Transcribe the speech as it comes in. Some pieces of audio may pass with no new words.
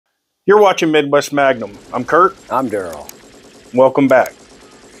You're watching Midwest Magnum. I'm Kurt. I'm Daryl. Welcome back.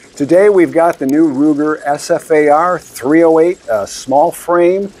 Today we've got the new Ruger SFAR 308, a small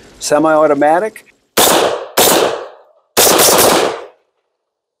frame, semi-automatic.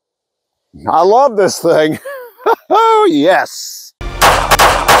 I love this thing. Oh, yes.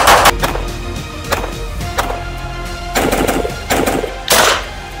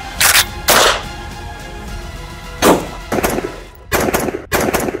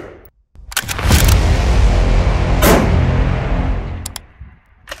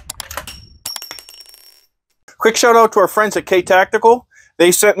 Quick shout out to our friends at K Tactical.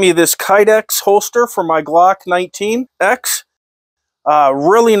 They sent me this Kydex holster for my Glock 19X.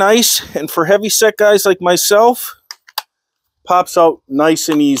 Really nice, and for heavy set guys like myself, pops out nice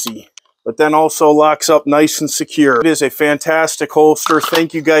and easy, but then also locks up nice and secure. It is a fantastic holster.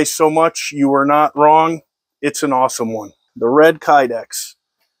 Thank you guys so much. You were not wrong. It's an awesome one. The red Kydex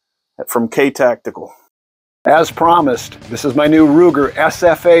from K Tactical. As promised, this is my new Ruger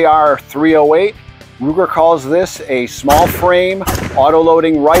SFAR 308. Ruger calls this a small frame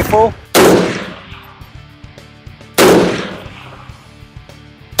autoloading rifle.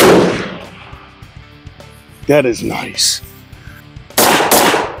 That is nice.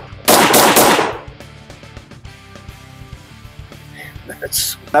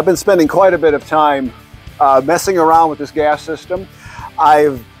 I've been spending quite a bit of time messing around with this gas system.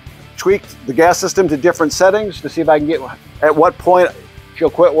 I've tweaked the gas system to different settings to see if I can get at what point she'll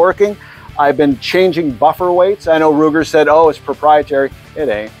quit working. I've been changing buffer weights. I know Ruger said, oh, it's proprietary. It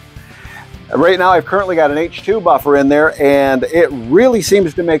ain't. Right now, I've currently got an H2 buffer in there, and it really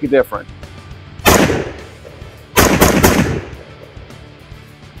seems to make a difference.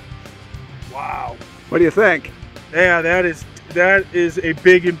 Wow. What do you think? Yeah, that is a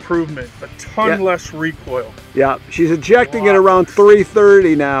big improvement. A ton less recoil. Yeah, she's ejecting it around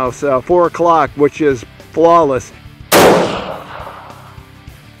 3:30 now, so 4 o'clock, which is flawless.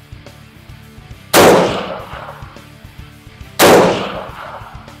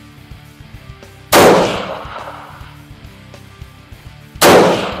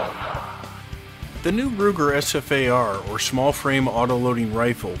 The new Ruger SFAR, or Small Frame Autoloading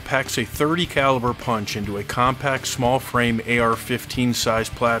Rifle, packs a .30 caliber punch into a compact small frame AR-15 size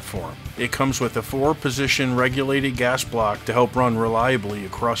platform. It comes with a 4-position regulated gas block to help run reliably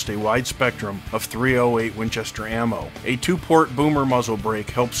across a wide spectrum of .308 Winchester ammo. A 2-port boomer muzzle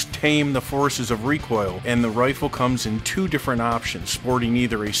brake helps tame the forces of recoil, and the rifle comes in 2 different options, sporting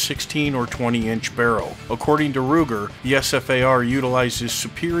either a 16 or 20-inch barrel. According to Ruger, the SFAR utilizes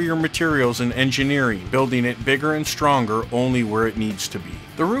superior materials and engineering, building it bigger and stronger only where it needs to be.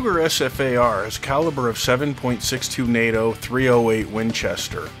 The Ruger SFAR has a caliber of 7.62 NATO .308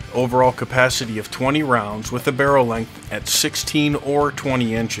 Winchester, overall capacity of 20 rounds with a barrel length at 16 or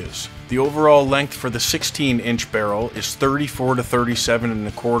 20 inches. The overall length for the 16-inch barrel is 34 to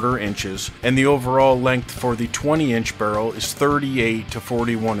 37.25 inches, and the overall length for the 20-inch barrel is 38 to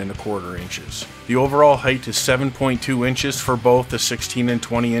 41.25 inches. The overall height is 7.2 inches for both the 16 and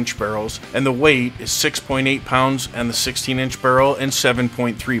 20-inch barrels, and the weight is 6.8 pounds on the 16-inch barrel and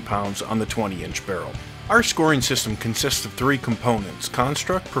 7.3 pounds on the 20-inch barrel. Our scoring system consists of 3 components: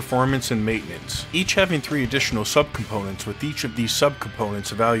 construct, performance, and maintenance, each having 3 additional subcomponents, with each of these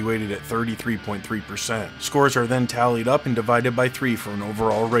subcomponents evaluated at 33.3%. Scores are then tallied up and divided by 3 for an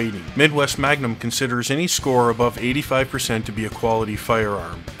overall rating. Midwest Magnum considers any score above 85% to be a quality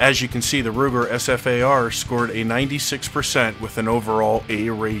firearm. As you can see, the Ruger SFAR scored a 96% with an overall A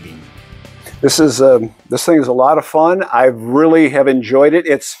rating. This thing is a lot of fun. I really have enjoyed it.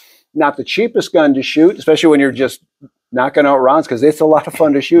 It's not the cheapest gun to shoot, especially when you're just knocking out rounds, because it's a lot of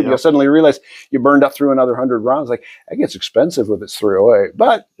fun to shoot. Yep. You'll suddenly realize you burned up through another 100 rounds. Like, it gets expensive with its 308,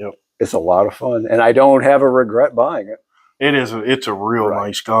 but it's a lot of fun, and I don't have a regret buying it. It's a real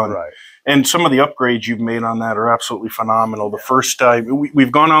nice gun. Right. And some of the upgrades you've made on that are absolutely phenomenal. The first time,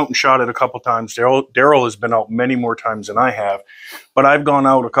 we've gone out and shot it a couple times. Daryl has been out many more times than I have, but I've gone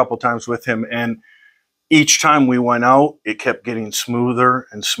out a couple times with him, and each time we went out, it kept getting smoother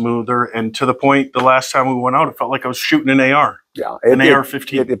and smoother, and to the point, the last time we went out, it felt like I was shooting an AR. Yeah, an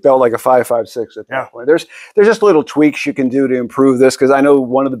AR-15. It felt like a 5.56 at that point. There's just little tweaks you can do to improve this, because I know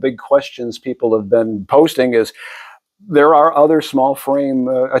one of the big questions people have been posting is, there are other small frame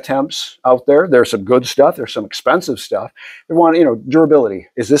attempts out there. There's some good stuff. There's some expensive stuff. They want, durability.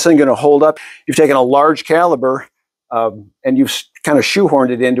 Is this thing going to hold up? You've taken a large caliber and you've kind of shoehorned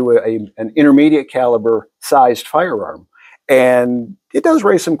it into an intermediate caliber sized firearm. And it does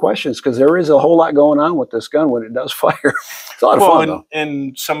raise some questions, because there is a whole lot going on with this gun when it does fire. It's a lot of fun, though.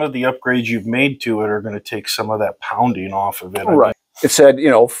 And some of the upgrades you've made to it are going to take some of that pounding off of it. Right. It said,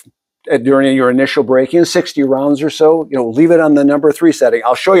 during your initial break-in, 60 rounds or so, you know, leave it on the number 3 setting.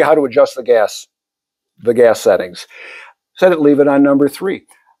 I'll show you how to adjust the gas settings. Set it, leave it on number 3.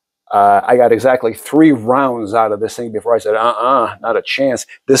 I got exactly 3 rounds out of this thing before I said, not a chance.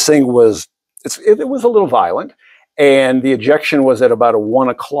 This thing was, it was a little violent, and the ejection was at about 1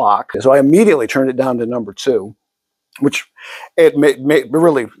 o'clock. So I immediately turned it down to number 2, which it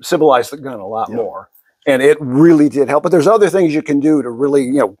really civilized the gun a lot more. And it really did help. But there's other things you can do to really,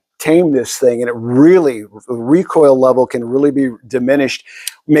 you know, tame this thing, and it really, the recoil level can really be diminished,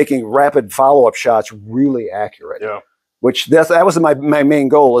 making rapid follow-up shots really accurate. Yeah. Which that was my main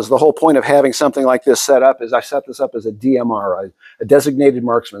goal. Is the whole point of having something like this set up is I set this up as a DMR, a designated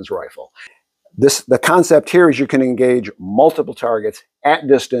marksman's rifle. The concept here is you can engage multiple targets at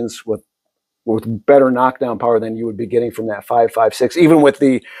distance with better knockdown power than you would be getting from that 5.56. Even with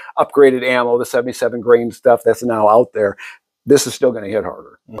the upgraded ammo, the 77 grain stuff that's now out there, this is still going to hit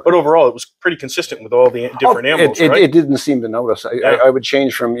harder. But overall, it was pretty consistent with all the different ammos, right? It didn't seem to notice. I would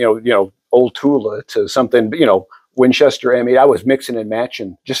change from you know old Tula to something, you know, Winchester M8. I was mixing and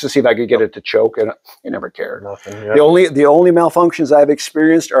matching just to see if I could get it to choke, and I never cared. Nothing. Yeah. The only malfunctions I've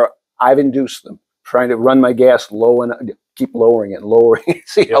experienced are I've induced them, trying to run my gas low and keep lowering it,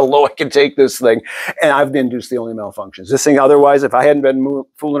 see how low I can take this thing, and I've induced the only malfunctions. This thing, otherwise, if I hadn't been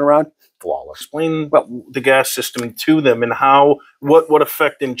fooling around, flawless. Explain the gas system to them and what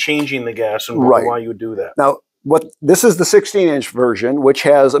effect in changing the gas and why you would do that. Now, this is the 16-inch version, which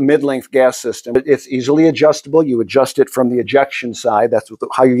has a mid-length gas system. It's easily adjustable. You adjust it from the ejection side. That's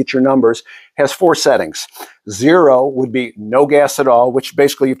how you get your numbers. It has 4 settings. 0 would be no gas at all, which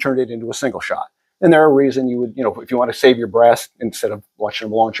basically you've turned it into a single shot. And there are reasons you would, you know, if you want to save your brass instead of watching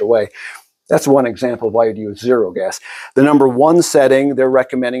them launch away. That's one example of why you'd use 0 gas. The number 1 setting they're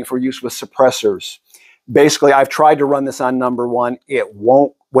recommending for use with suppressors. Basically, I've tried to run this on number 1. It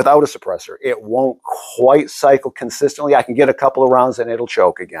won't, without a suppressor, it won't quite cycle consistently. I can get a couple of rounds and it'll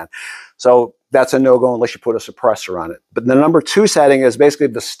choke again. So that's a no-go unless you put a suppressor on it. But the number 2 setting is basically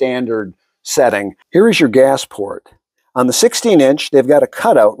the standard setting. Here is your gas port. On the 16-inch, they've got a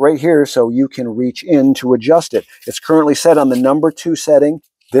cutout right here so you can reach in to adjust it. It's currently set on the number 2 setting.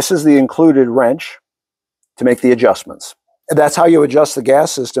 This is the included wrench to make the adjustments. That's how you adjust the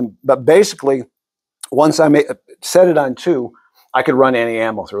gas system. But basically, once I set it on 2, I could run any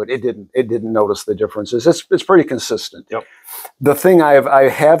ammo through it. It didn't notice the differences. It's pretty consistent. Yep. The thing I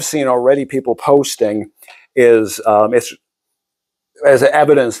have seen already people posting is it's as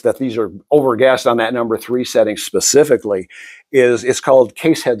evidence that these are overgassed on that number 3 setting specifically, is it's called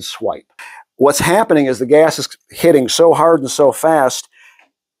case head swipe. What's happening is the gas is hitting so hard and so fast,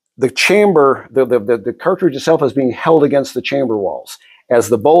 the chamber, the cartridge itself is being held against the chamber walls. As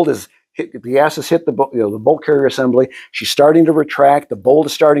the bolt is hit, the gas has hit the bolt carrier assembly, she's starting to retract, the bolt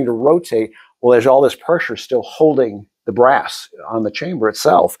is starting to rotate. Well, there's all this pressure still holding the brass on the chamber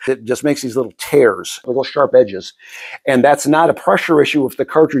itself. It just makes these little tears, little sharp edges. And that's not a pressure issue with the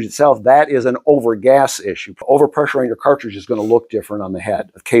cartridge itself. That is an overgas issue. Overpressure on your cartridge is going to look different on the head,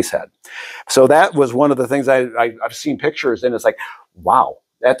 the case head. So that was one of the things I've seen pictures, and it's like, wow,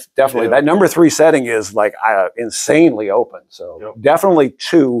 that's definitely, that number 3 setting is like insanely open. So definitely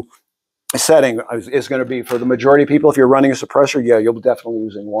 2 setting is going to be for the majority of people. If you're running a suppressor, you'll be definitely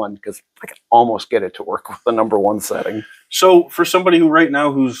using 1, because I can almost get it to work with the number 1 setting. So for somebody who right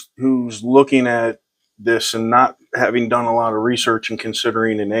now who's looking at this and not having done a lot of research and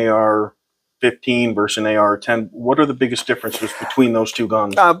considering an AR-15 versus an AR-10, what are the biggest differences between those 2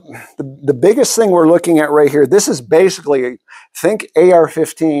 guns? The biggest thing we're looking at right here, this is basically, think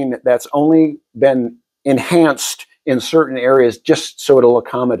AR-15 that's only been enhanced in certain areas just so it'll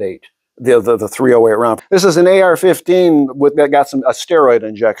accommodate the 308 round. This is an AR-15 that got a steroid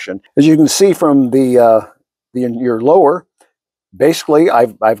injection. As you can see from your lower, basically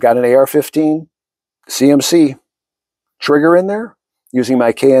I've got an AR-15 CMC trigger in there using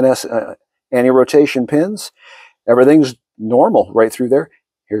my K&S anti-rotation pins. Everything's normal right through there.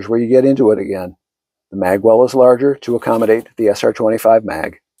 Here's where you get into it again. The mag well is larger to accommodate the SR25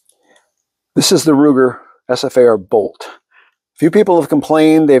 mag. This is the Ruger SFAR bolt. Few people have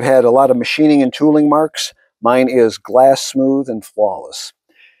complained they've had a lot of machining and tooling marks. Mine is glass smooth and flawless.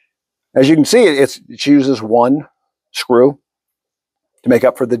 As you can see, it uses 1 screw to make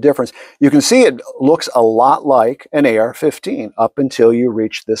up for the difference. You can see it looks a lot like an AR-15 up until you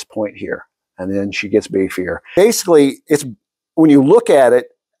reach this point here, and then she gets beefier. Basically, it's when you look at it,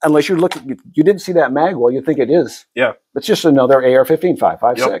 unless you didn't see that mag well, you think it is. Yeah. It's just another AR-15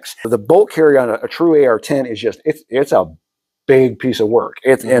 5.56. The bolt carrier on a true AR-10 is just, it's a big piece of work.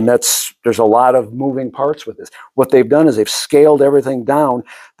 And there's a lot of moving parts with this. What they've done is they've scaled everything down.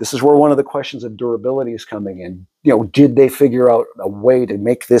 This is where one of the questions of durability is coming in. You know, did they figure out a way to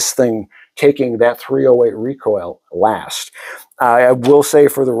make this thing taking that 308 recoil last? I will say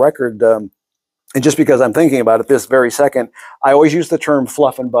for the record, and just because I'm thinking about it this very second, I always use the term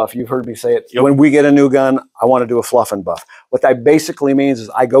fluff and buff. You've heard me say it. Yep. When we get a new gun, I want to do a fluff and buff. What that basically means is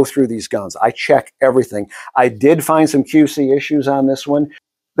I go through these guns. I check everything. I did find some QC issues on this one.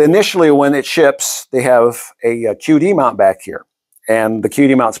 Initially, when it ships, they have a QD mount back here. And the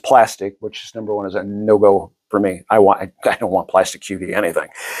QD mount's plastic, which is number one, is a no-go for me. I don't want plastic QD anything.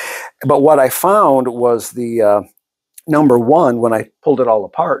 But what I found was the number one, when I pulled it all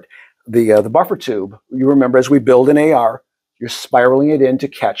apart, the buffer tube, you remember as we build an AR, you're spiraling it in to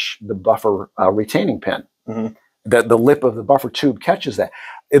catch the buffer retaining pin. The lip of the buffer tube catches that.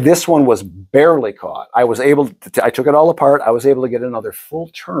 This one was barely caught. I was able to, I took it all apart. I was able to get another full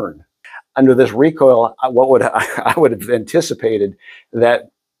turn. Under this recoil, I would have anticipated that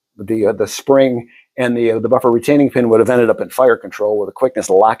the spring and the buffer retaining pin would have ended up in fire control with a quickness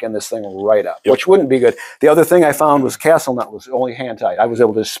locking this thing right up, which wouldn't be good. The other thing I found was castle nut was only hand tight. I was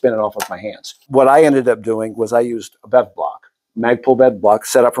able to spin it off with my hands. What I ended up doing was I used a bev block, Magpul bev block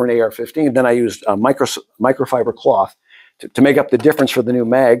set up for an AR-15. Then I used a microfiber cloth to make up the difference for the new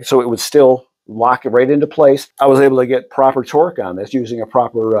mag, so it would still lock it right into place. I was able to get proper torque on this using a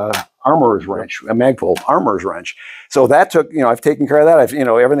proper armorer's wrench, a Magpul armorer's wrench. So that took, you know, I've taken care of that.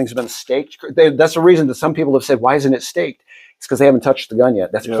 Everything's been staked. That's the reason that some people have said, why isn't it staked? It's because they haven't touched the gun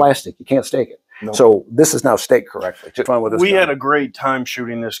yet. That's plastic. You can't stake it. Nope. So this is now staked correctly. Fun with this gun. Had a great time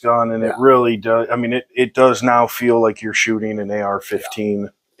shooting this gun, and it really does. I mean, it does now feel like you're shooting an AR-15.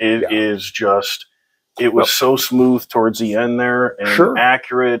 It is just... It was so smooth towards the end there and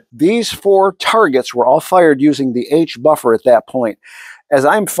accurate. These 4 targets were all fired using the H buffer at that point. As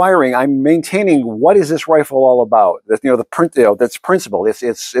I'm firing, I'm maintaining what is this rifle all about? That's principle.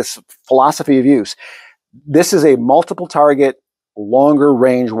 It's philosophy of use. This is a multiple target, longer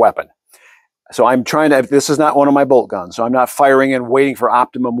range weapon. So I'm trying to. This is not one of my bolt guns, so I'm not firing and waiting for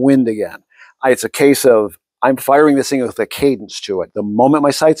optimum wind again. It's a case of I'm firing this thing with a cadence to it. The moment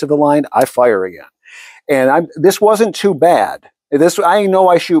my sights have aligned, I fire again. And this wasn't too bad. I know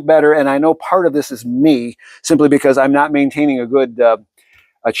I shoot better, and I know part of this is me, simply because I'm not maintaining a good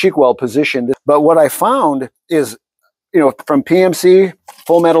cheek weld position. But what I found is, from PMC,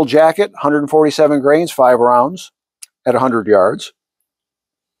 full metal jacket, 147 grains, 5 rounds at 100 yards.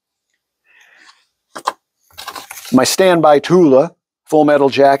 My standby Tula, full metal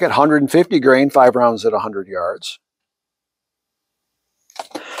jacket, 150 grain, 5 rounds at 100 yards.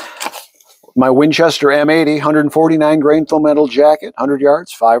 My Winchester M80, 149 grain full metal jacket, 100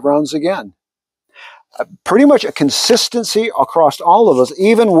 yards, 5 rounds again. Pretty much a consistency across all of those,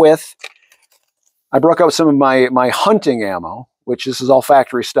 even with, I broke out some of my hunting ammo, which this is all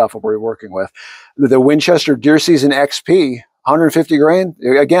factory stuff that we're working with. The Winchester Deer Season XP, 150 grain,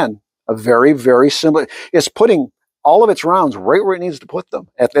 again, a very, very similar. It's putting all of its rounds right where it needs to put them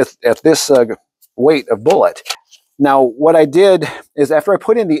at this weight of bullet. Now, what I did is after I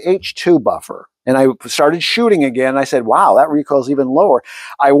put in the H2 buffer and I started shooting again, I said, wow, that recoil's even lower.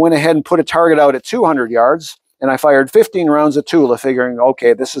 I went ahead and put a target out at 200 yards and I fired 15 rounds of Tula, figuring,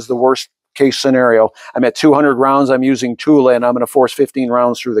 okay, this is the worst case scenario. I'm at 200 rounds, I'm using Tula, and I'm going to force 15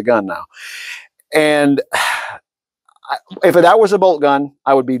 rounds through the gun now. And if that was a bolt gun,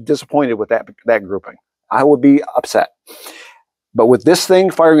 I would be disappointed with that grouping. I would be upset. But with this thing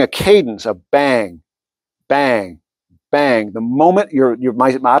firing a cadence of bang, bang, bang, the moment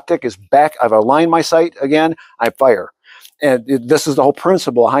my optic is back, I've aligned my sight again, I fire. And this is the whole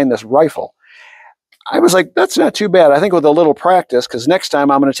principle behind this rifle. I was like, that's not too bad. I think with a little practice, because next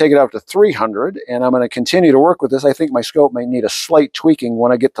time I'm going to take it out to 300, and I'm going to continue to work with this. I think my scope may need a slight tweaking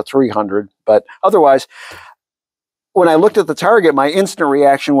when I get to 300. But otherwise, when I looked at the target, my instant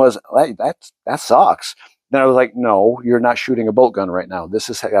reaction was, that sucks. Then I was like, no, you're not shooting a bolt gun right now. This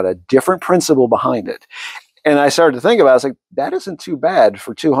has got a different principle behind it. And I started to think about it. I was like, that isn't too bad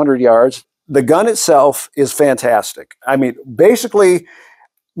for 200 yards. The gun itself is fantastic. I mean, basically,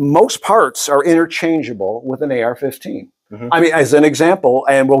 most parts are interchangeable with an AR-15. I mean, as an example,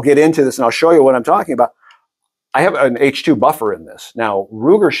 and we'll get into this and I'll show you what I'm talking about. I have an H2 buffer in this. Now,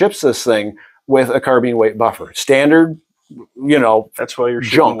 Ruger ships this thing with a carbine weight buffer. Standard, that's why you're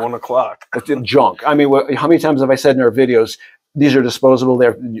shooting 1 o'clock. Junk. I mean, how many times have I said in our videos, these are disposable,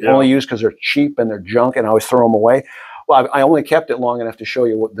 they're only used because they're cheap and they're junk, and I always throw them away? Well, I only kept it long enough to show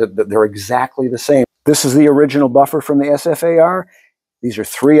you that they're exactly the same. This is the original buffer from the SFAR. These are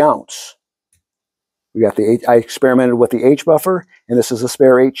 3 ounce. We got the I experimented with the H buffer, and this is a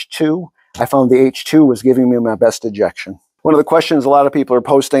spare H2. I found the H2 was giving me my best ejection. One of the questions a lot of people are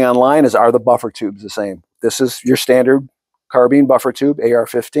posting online is, are the buffer tubes the same? This is your standard carbine buffer tube,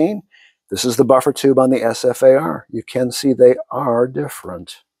 AR-15. This is the buffer tube on the SFAR. You can see they are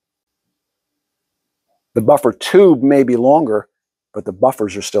different. The buffer tube may be longer, but the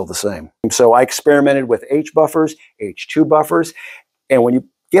buffers are still the same. So I experimented with H buffers, H2 buffers, and when you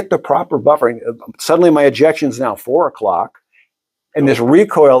get the proper buffering, suddenly my ejection is now 4 o'clock, and this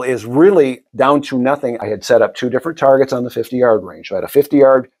recoil is really down to nothing. I had set up 2 different targets on the 50-yard range. So I had a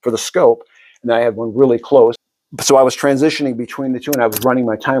 50-yard for the scope, and I had one really close. So I was transitioning between the two, and I was running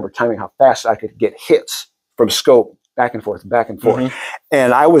my timer, timing how fast I could get hits from scope back and forth, back and forth.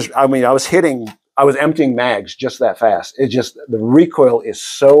 And I was emptying mags just that fast. It just, the recoil is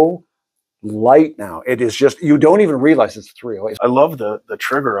so light now. It is just, you don't even realize it's 308. I love the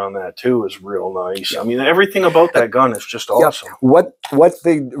trigger on that too, is real nice. I mean, everything about that gun is just awesome. What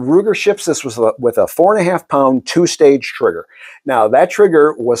the Ruger ships this with a 4.5-pound 2-stage trigger. Now that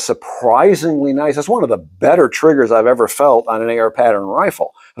trigger was surprisingly nice. That's one of the better triggers I've ever felt on an AR pattern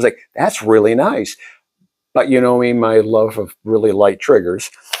rifle. I was like, that's really nice. But you know me, my love of really light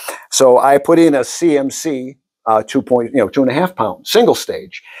triggers. So I put in a CMC 2.5-pound single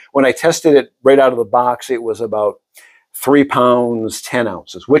stage. When I tested it right out of the box, it was about 3 pounds 10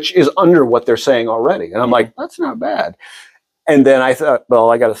 ounces, which is under what they're saying already. And I'm like, that's not bad. And then I thought,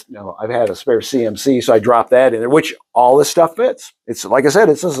 well, I've had a spare CMC, so I dropped that in there, which all this stuff fits. It's like I said,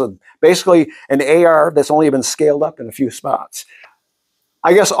 it's just basically an AR that's only been scaled up in a few spots.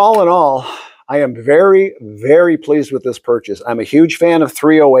 I guess all in all, I am very, very pleased with this purchase. I'm a huge fan of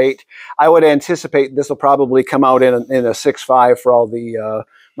 308. I would anticipate this will probably come out in a 6.5 for all the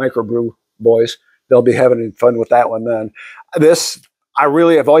microbrew boys. They'll be having fun with that one then.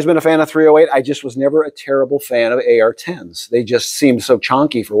 I've always been a fan of 308. I just was never a terrible fan of AR-10s. They just seemed so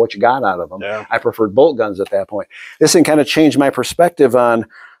chonky for what you got out of them. Yeah. I preferred bolt guns at that point. This thing kind of changed my perspective on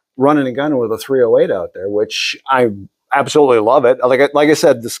running a gun with a 308 out there, which I absolutely love it. Like I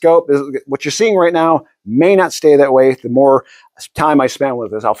said, the scope is what you're seeing right now may not stay that way. The more time I spend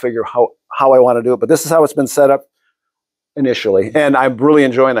with this, I'll figure how I want to do it. But this is how it's been set up initially, and I'm really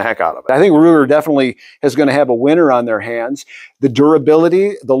enjoying the heck out of it. I think Ruger definitely is going to have a winner on their hands. The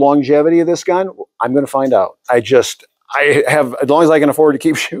durability, the longevity of this gun, I'm going to find out. I have, as long as I can afford to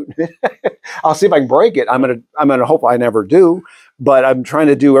keep shooting it, I'll see if I can break it. I'm gonna hope I never do, but I'm trying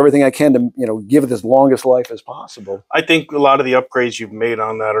to do everything I can to give it this longest life as possible. I think a lot of the upgrades you've made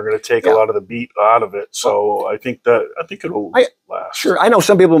on that are going to take a lot of the beat out of it. So I think it'll last. Sure. I know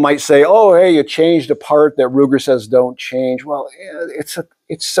some people might say, "Oh, hey, you changed a part that Ruger says don't change." Well,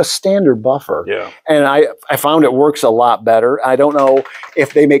 it's a standard buffer. Yeah. And I found it works a lot better. I don't know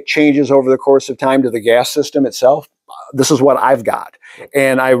if they make changes over the course of time to the gas system itself. This is what I've got,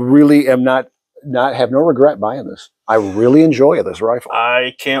 and I really am have no regret buying this. I really enjoy this rifle.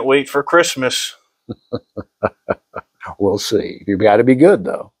 I can't wait for Christmas. We'll see. You've got to be good,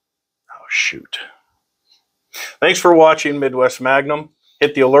 though. Oh, shoot. Thanks for watching Midwest Magnum.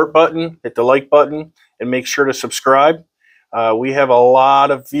 Hit the alert button, hit the like button, and make sure to subscribe. We have a lot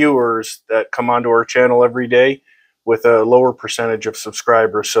of viewers that come onto our channel every day with a lower percentage of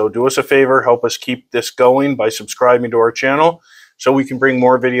subscribers. So do us a favor, help us keep this going by subscribing to our channel so we can bring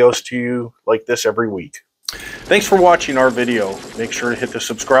more videos to you like this every week. Thanks for watching our video. Make sure to hit the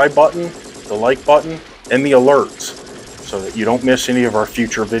subscribe button, the like button, and the alerts so that you don't miss any of our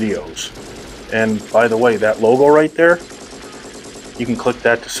future videos. And by the way, that logo right there, you can click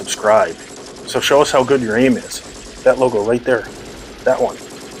that to subscribe. So show us how good your aim is. That logo right there, that one.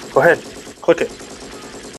 Go ahead, click it.